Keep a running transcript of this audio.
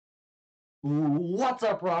What's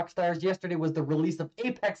up, Rockstars? Yesterday was the release of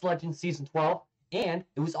Apex Legends Season 12, and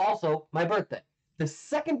it was also my birthday. The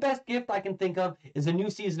second best gift I can think of is a new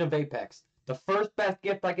season of Apex. The first best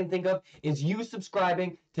gift I can think of is you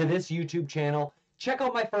subscribing to this YouTube channel. Check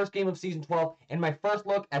out my first game of Season 12 and my first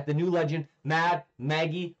look at the new legend, Mad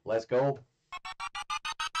Maggie. Let's go.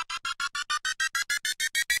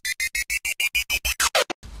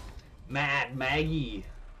 Mad Maggie.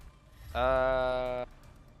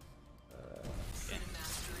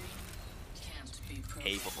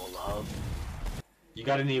 Capable of. You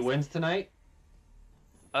got any wins tonight?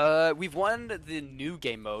 We've won the new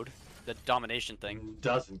game mode, the domination thing.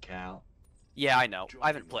 Doesn't count. Yeah, I know. I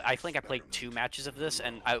haven't played. I think I played 2 matches of this,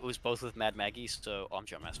 and it was both with Mad Maggie. So I'm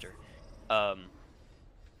Jump Master. I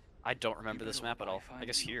don't remember this map at all. I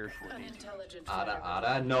guess here.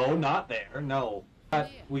 Ada. No, not there. No.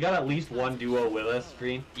 We got at least one duo with us,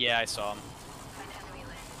 Green. Yeah, I saw him.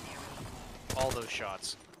 All those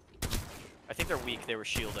shots. I think they're weak. They were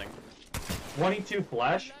shielding. 22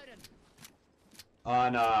 flesh.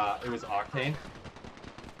 On it was Octane.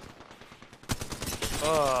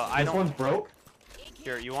 I don't. This one's broke.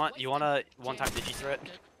 Here, you want a one-time digi threat?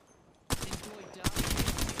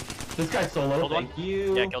 This guy's solo. Killed Thank one?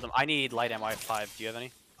 you. Yeah, killed him. I need light ammo. I have 5. Do you have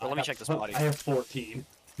any? Or let me check this body. I have 14.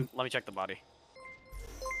 Let me check the body.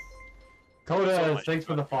 Coda, So much. thanks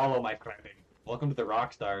for the follow, my friend. Welcome to the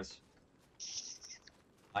Rockstars.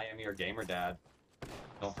 I am your gamer dad.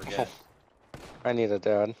 Don't forget. I need a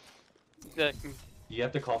dad. You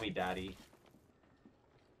have to call me daddy.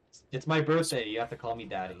 It's my birthday. You have to call me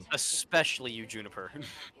daddy. Especially you, Juniper.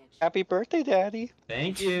 Happy birthday, Daddy.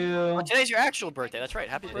 Thank you. Well, today's your actual birthday. That's right.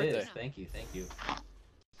 Happy It birthday. is. Thank you. Thank you.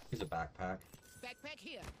 Here's a backpack. Backpack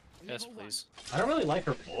here. Yes, please. I don't really like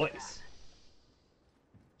her voice.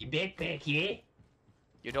 You backpack here?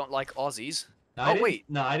 You don't like Aussies? No, Oh, wait.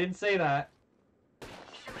 No, I didn't say that.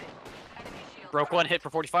 Broke one, hit for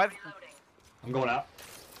 45. I'm going out.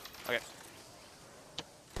 Okay.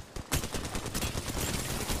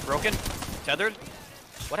 Broken. Tethered.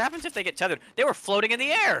 What happens if they get tethered? They were floating in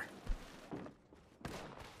the air!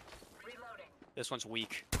 This one's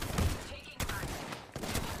weak.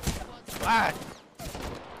 Ah!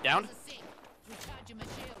 Down?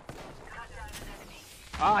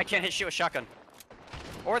 Ah, I can't hit shit with shotgun.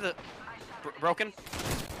 Or the... broken?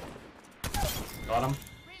 Got him.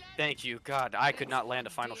 Thank you. God, I could not land a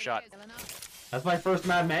final shot. That's my first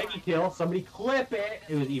Mad Maggie kill. Somebody clip it.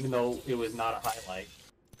 It was even though it was not a highlight.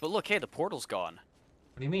 But look, hey, the portal's gone.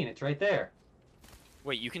 What do you mean? It's right there.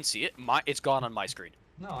 Wait, you can see it? It's gone on my screen.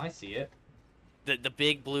 No, I see it. The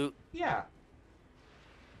big blue... Yeah.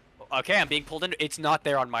 Okay, I'm being pulled in. It's not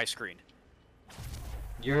there on my screen.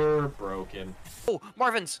 You're broken. Oh,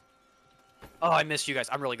 Marvin's! Oh, I missed you guys.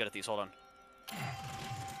 I'm really good at these. Hold on.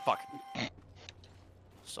 Fuck.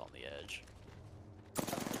 Still on the edge.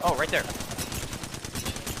 Oh, right there.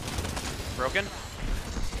 Broken.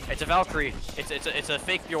 It's a Valkyrie. It's a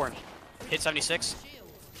fake Bjorn. Hit 76.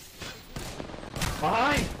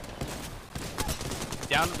 Behind!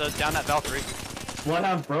 Down that Valkyrie.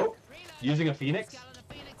 Bloodhound broke. Using a Phoenix.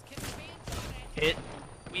 Hit.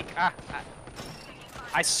 Weak.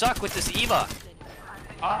 I suck with this Eva.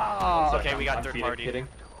 Ah. Okay, we got third partied.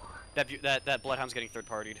 That Bloodhound's getting third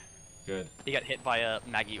partied. Good. He got hit by a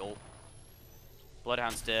Maggie ult.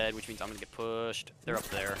 Bloodhound's dead, which means I'm gonna get pushed. They're up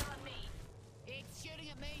there.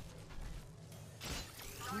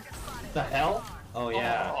 The hell? Oh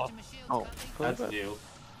yeah. Oh. That's new.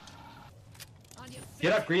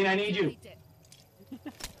 Get up, Green. I need you.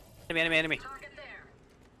 Enemy.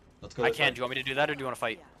 Let's go. I this can. way. Do you want me to do that, or do you want to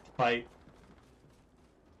fight? Fight.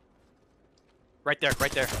 Right there.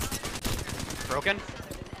 Broken.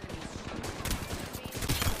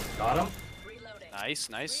 Got him.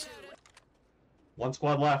 Nice. One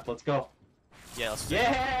squad left. Let's go. Yeah, let's do it.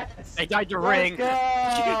 Yes! They died to Let's ring. go!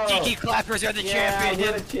 Geeky clappers are the Yeah,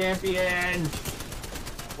 champion. we're the champion.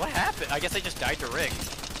 What happened? I guess they just died to ring.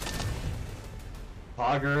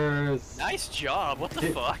 Poggers. Nice job. What the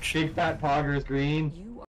fuck? Big fat poggers, Green.